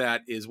knowledge of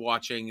that is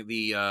watching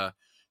the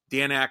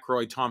Dan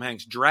Aykroyd, Tom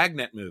Hanks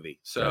Dragnet movie.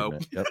 So,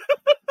 Dragnet.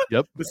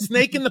 Yep. The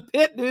snake in the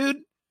pit, dude.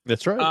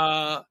 That's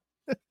right.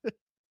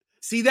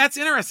 See, that's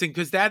interesting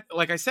because that,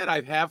 like I said,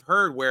 I have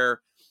heard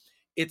where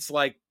it's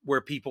like where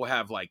people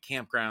have like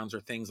campgrounds or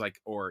things like,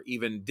 or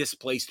even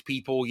displaced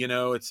people.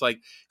 It's like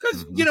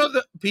because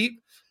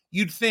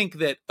you'd think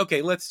that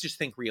okay, let's just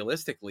think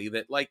realistically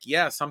that like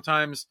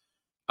sometimes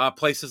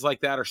places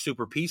like that are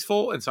super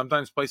peaceful, and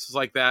sometimes places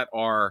like that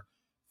are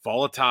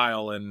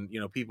volatile, and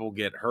people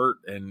get hurt,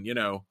 and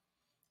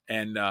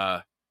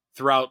and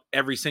throughout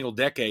every single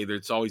decade,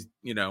 there's always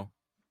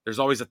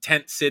a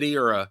tent city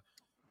or a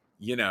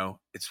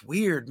it's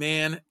weird,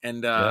 man.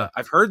 And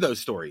I've heard those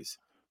stories.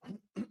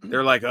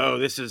 They're like, oh,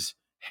 this is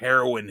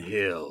Heroin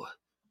Hill.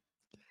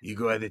 You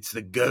go, it's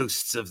the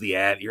ghosts of the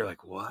ad. You're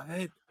like,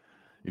 what?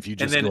 If you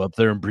just go up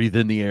there and breathe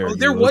in the air. Oh,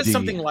 there was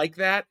something like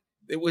that.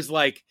 It was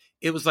like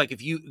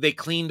if they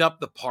cleaned up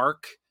the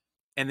park,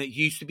 and it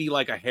used to be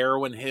like a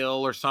Heroin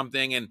Hill or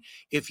something. And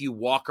if you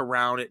walk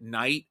around at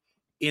night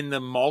in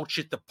the mulch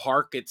at the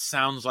park, it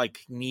sounds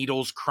like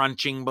needles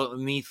crunching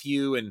beneath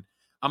you. And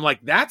I'm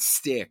like, that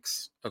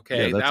sticks.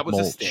 Okay, yeah, that was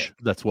mulch. a stick.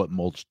 That's what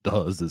mulch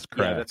does. Is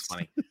cracks. Yeah, that's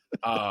funny.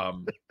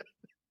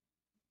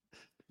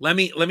 Let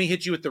me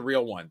hit you with the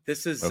real one.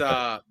 This is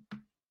all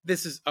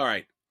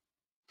right.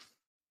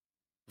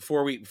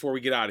 Before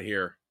we get out of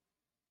here,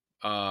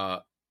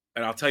 and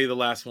I'll tell you the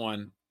last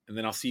one, and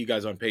then I'll see you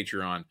guys on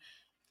Patreon.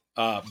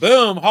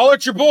 Boom! Holler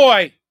at your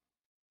boy.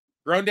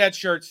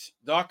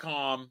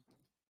 GrownDadShirts.com.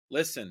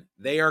 Listen,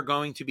 they are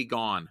going to be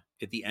gone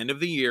at the end of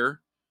the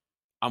year.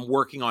 I'm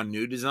working on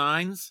new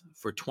designs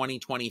for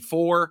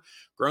 2024.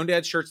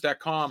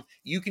 GrownDadShirts.com.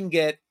 You can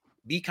get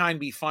Be Kind,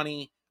 Be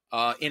Funny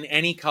in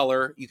any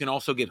color. You can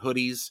also get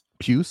hoodies.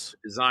 Puce.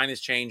 The design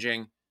is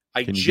changing.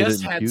 I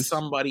just had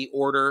somebody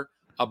order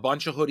a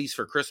bunch of hoodies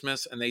for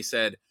Christmas, and they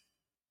said,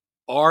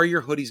 are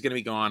your hoodies going to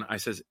be gone? I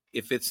says,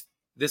 if it's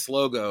this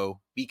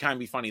logo, Be Kind,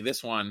 Be Funny,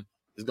 this one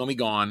is going to be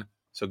gone.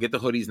 So get the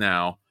hoodies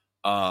now.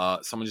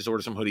 Someone just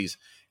ordered some hoodies.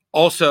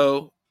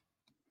 Also,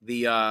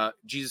 the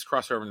Jesus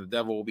crossover and the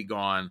devil will be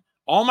gone.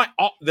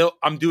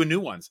 I'm doing new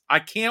ones. I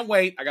can't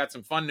wait. I got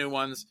some fun new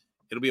ones.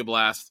 It'll be a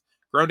blast.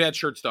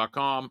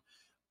 GrownDadShirts.com.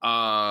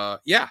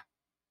 Yeah.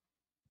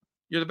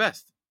 You're the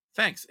best.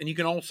 Thanks. And you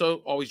can also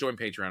always join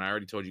Patreon. I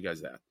already told you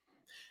guys that.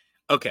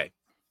 Okay.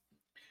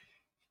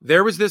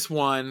 There was this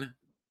one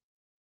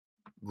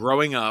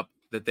growing up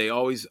that they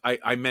always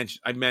I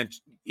mentioned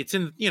it's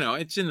in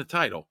it's in the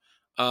title.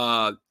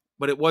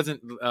 But it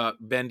wasn't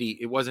bendy.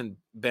 It wasn't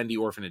bendy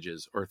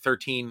orphanages or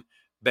 13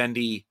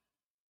 bendy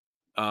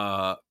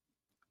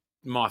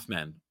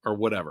Mothmen or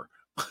whatever.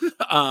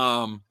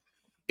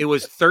 It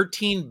was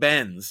 13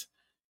 Bens.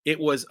 It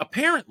was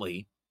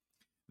apparently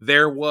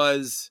there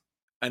was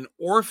an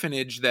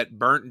orphanage that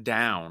burnt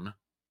down,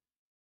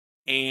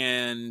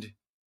 and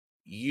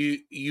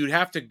you'd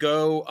have to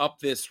go up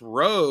this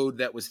road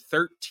that was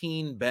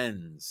 13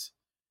 bends,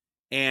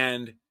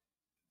 and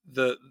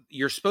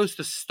you're supposed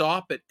to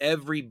stop at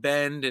every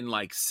bend and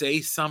like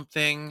say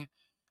something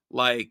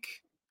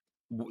like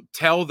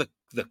tell the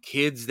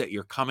kids that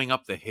you're coming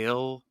up the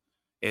hill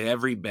at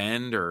every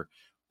bend, or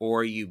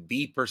you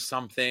beep or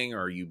something,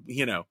 or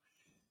you know.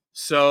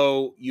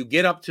 So you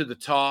get up to the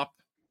top,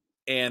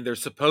 and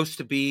there's supposed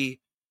to be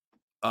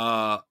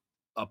a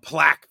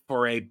plaque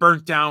for a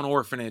burnt down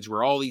orphanage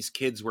where all these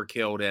kids were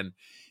killed. And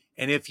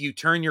if you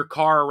turn your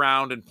car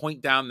around and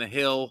point down the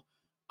hill,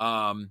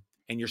 and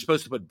you're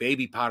supposed to put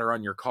baby powder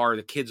on your car,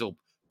 the kids will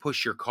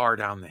push your car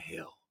down the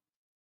hill,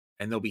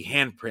 and there'll be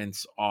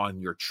handprints on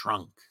your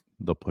trunk.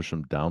 They'll push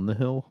them down the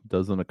hill.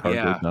 Doesn't a car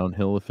go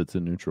downhill if it's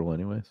in neutral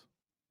anyways?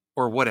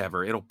 Or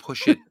whatever. It'll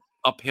push it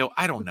uphill.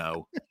 I don't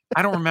know.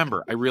 I don't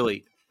remember.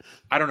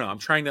 I don't know. I'm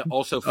trying to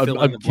also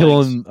fill in the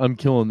blanks. I'm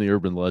killing the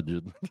urban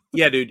legend.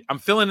 Yeah, dude. I'm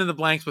filling in the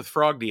blanks with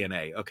frog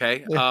DNA.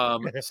 Okay.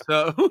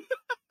 So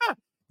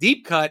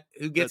deep cut.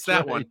 Who gets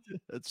that one?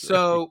 That's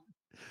so,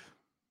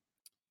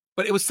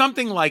 but it was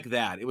something like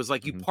that. It was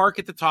like you park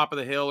at the top of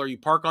the hill, or you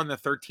park on the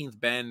 13th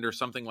bend, or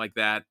something like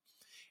that,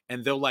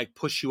 and they'll like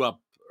push you up,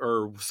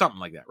 or something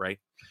like that, right?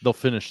 They'll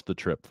finish the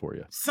trip for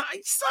you.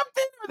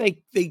 Something, or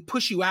they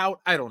push you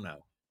out. I don't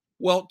know.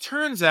 Well, it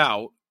turns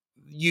out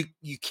you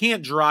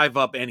can't drive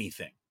up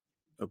anything.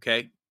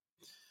 Okay.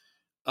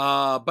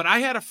 But I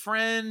had a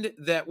friend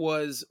that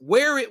was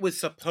where it was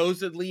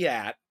supposedly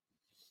at.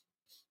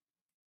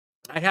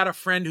 I had a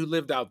friend who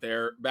lived out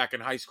there back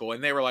in high school,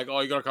 and they were like, "Oh,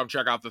 you got to come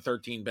check out the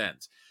 13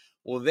 bends."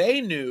 Well,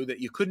 they knew that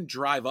you couldn't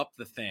drive up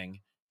the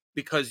thing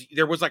because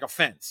there was like a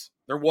fence.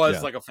 There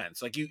was like a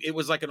fence. Like it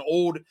was like an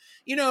old,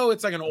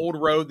 it's like an old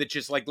road that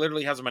just like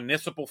literally has a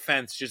municipal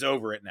fence just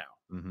over it now.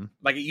 Mm-hmm.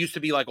 Like it used to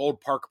be like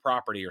old park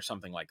property or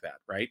something like that,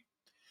 right?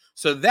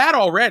 So that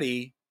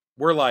already,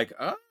 we're like,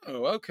 oh,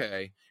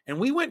 okay. And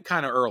we went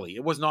kind of early.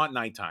 It was not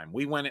nighttime.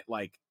 We went at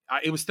like,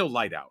 it was still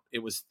light out.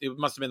 It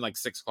must have been like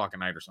 6 o'clock at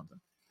night or something.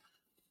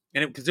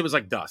 And because it was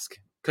like dusk,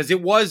 because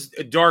it was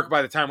dark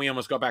by the time we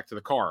almost got back to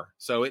the car.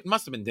 So it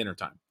must have been dinner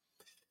time.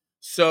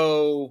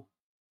 So,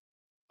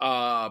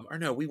 or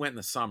no, we went in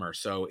the summer.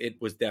 So it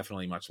was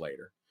definitely much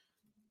later.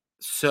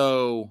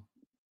 So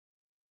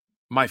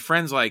my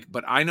friend's like,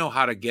 but I know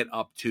how to get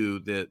up to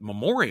the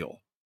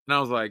memorial. And I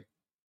was like,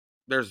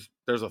 there's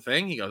a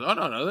thing? He goes, oh,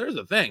 no, there's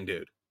a thing,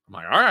 dude. I'm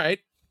like, all right.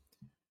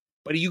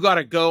 But you got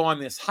to go on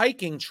this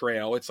hiking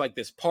trail. It's like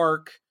this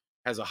park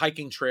has a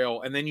hiking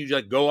trail, and then you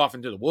just go off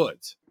into the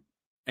woods.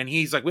 And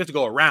he's like, we have to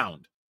go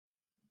around.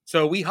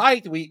 So we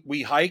hiked,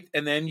 we hiked,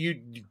 and then you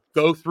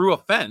go through a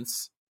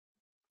fence.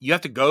 You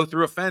have to go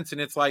through a fence, and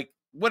it's like,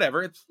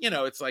 whatever. It's,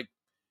 it's like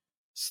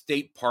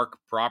state park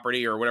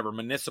property or whatever,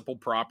 municipal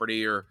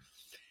property,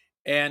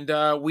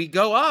 and we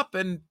go up,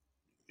 and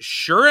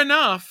sure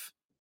enough,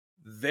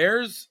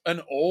 there's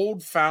an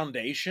old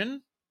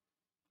foundation,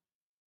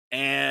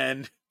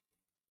 and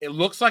it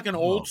looks like an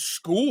old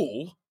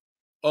school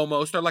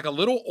almost, or like a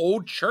little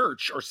old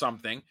church or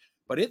something,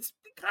 but it's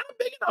kind of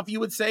big enough. You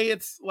would say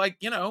it's like,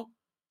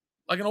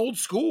 like an old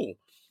school.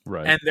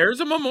 Right. And there's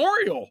a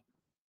memorial,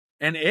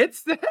 and it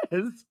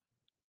says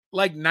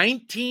like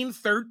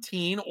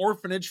 1913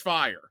 orphanage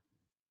fire.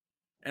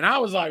 And I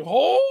was like,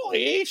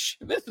 holy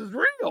shit, this is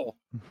real.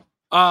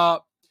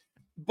 But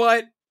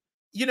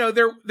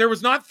there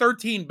was not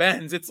 13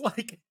 bends. It's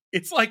like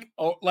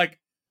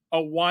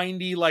a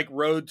windy like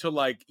road to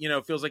like,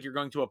 feels like you're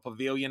going to a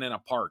pavilion in a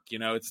park.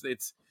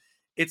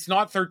 It's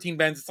not 13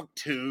 bends. It's like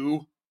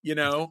 2,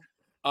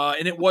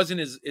 and it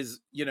wasn't as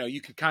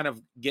you could kind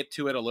of get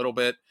to it a little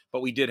bit,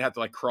 but we did have to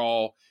like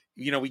crawl.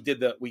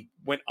 We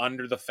went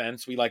under the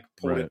fence. We like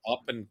pulled it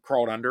up and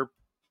crawled under.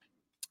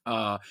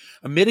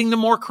 Admitting to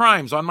more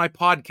crimes on my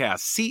podcast.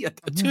 See,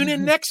 tune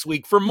in next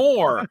week for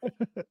more.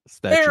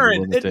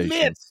 Aaron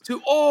admits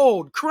to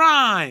old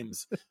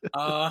crimes.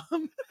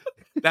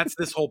 That's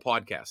this whole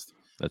podcast.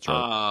 That's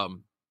right.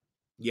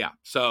 Yeah.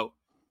 So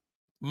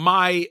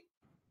my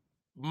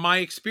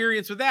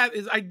experience with that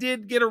is I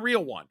did get a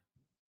real one.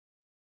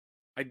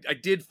 I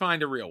did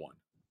find a real one.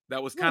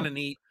 That was kind of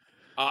neat.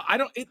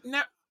 I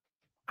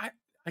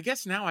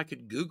guess now I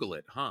could Google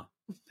it, huh?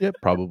 Yeah,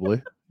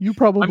 probably. You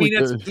probably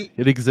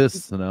it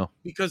exists now.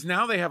 Because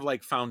now they have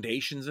like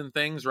foundations and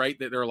things, right?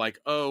 That they're like,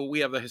 oh, we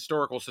have the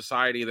historical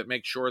society that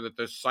makes sure that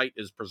this site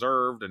is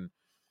preserved. And,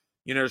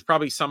 there's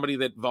probably somebody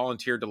that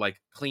volunteered to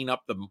like clean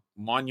up the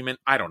monument.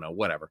 I don't know,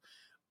 whatever.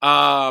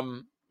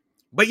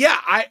 But yeah,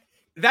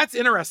 that's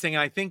interesting.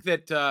 And I think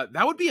that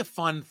that would be a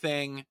fun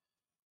thing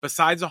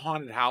besides a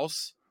haunted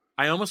house.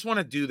 I almost want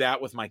to do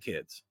that with my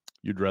kids.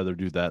 You'd rather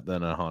do that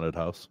than a haunted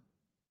house?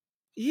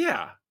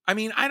 Yeah. I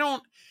mean, I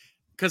don't,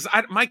 because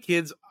my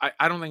kids,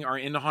 I don't think are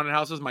into haunted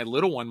houses. My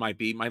little one might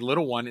be. My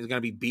little one is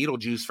going to be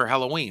Beetlejuice for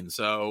Halloween.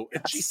 So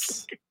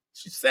she's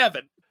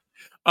 7.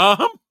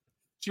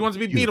 She wants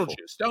to be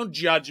Beetlejuice. Don't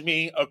judge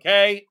me,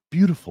 okay?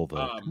 Beautiful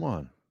though. Come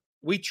on.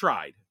 We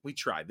tried.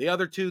 The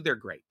other 2, they're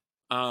great.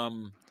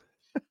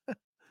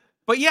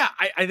 But yeah,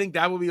 I think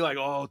that would be like,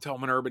 oh, tell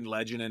them an urban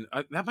legend, and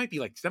that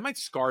might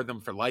scar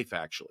them for life,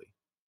 actually.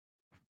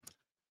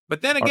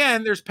 But then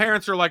again, there's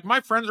parents who are like,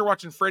 my friends are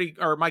watching Freddy,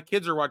 or my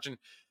kids are watching,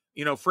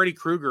 Freddy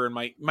Krueger, and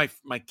my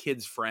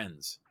kids'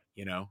 friends,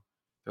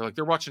 They're like,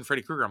 they're watching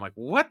Freddy Krueger. I'm like,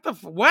 what the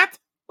what?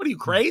 What are you,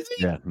 crazy?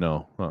 Yeah,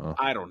 no.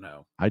 I don't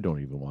know. I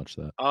don't even watch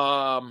that.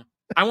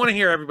 I want to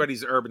hear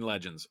everybody's urban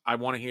legends. I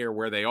want to hear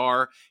where they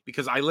are,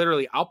 because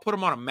I'll put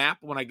them on a map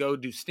when I go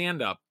do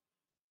stand-up.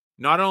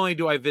 Not only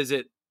do I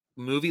visit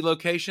movie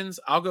locations,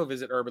 I'll go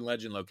visit urban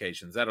legend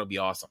locations. That'll be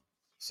awesome.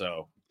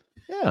 So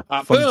yeah,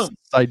 fun boom.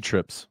 Side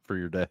trips for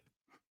your day.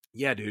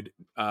 Yeah, dude.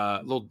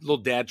 Little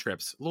dad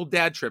trips. Little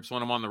dad trips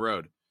when I'm on the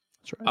road.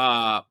 That's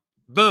right.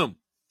 Boom.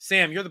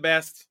 Sam, you're the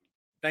best.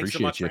 Thanks Appreciate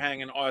so much you. for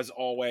hanging as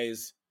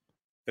always.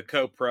 The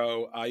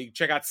Co-Pro. You can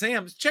check out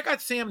Sam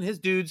and his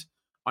dudes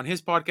on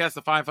his podcast,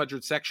 the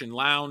 500 Section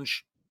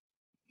Lounge.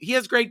 He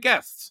has great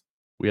guests.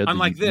 We had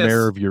Unlike the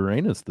mayor of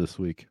Uranus this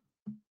week.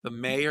 The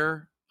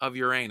mayor of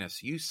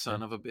Uranus. You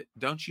son of a bitch.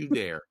 Don't you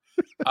dare.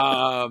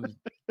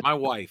 My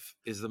wife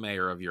is the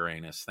mayor of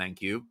Uranus.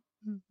 Thank you.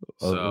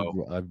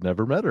 So I've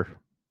never met her.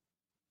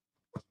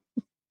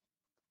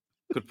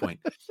 Good point.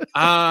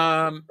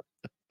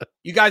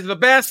 You guys are the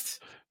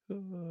best.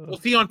 We'll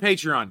see you on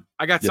Patreon.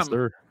 I got something.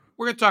 Sir.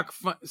 We're going to talk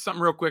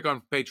something real quick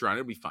on Patreon.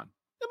 It'll be fun.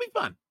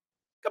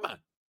 Come on.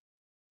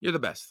 You're the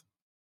best.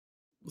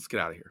 Let's get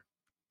out of here.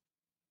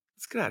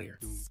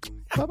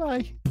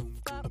 Bye-bye.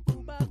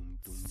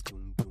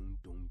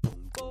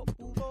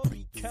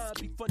 Be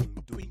kind, be funny.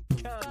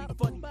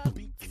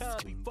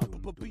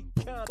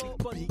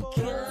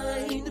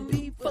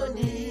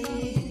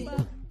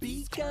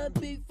 Be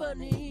kind, be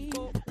funny.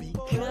 Be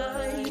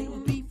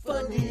kind,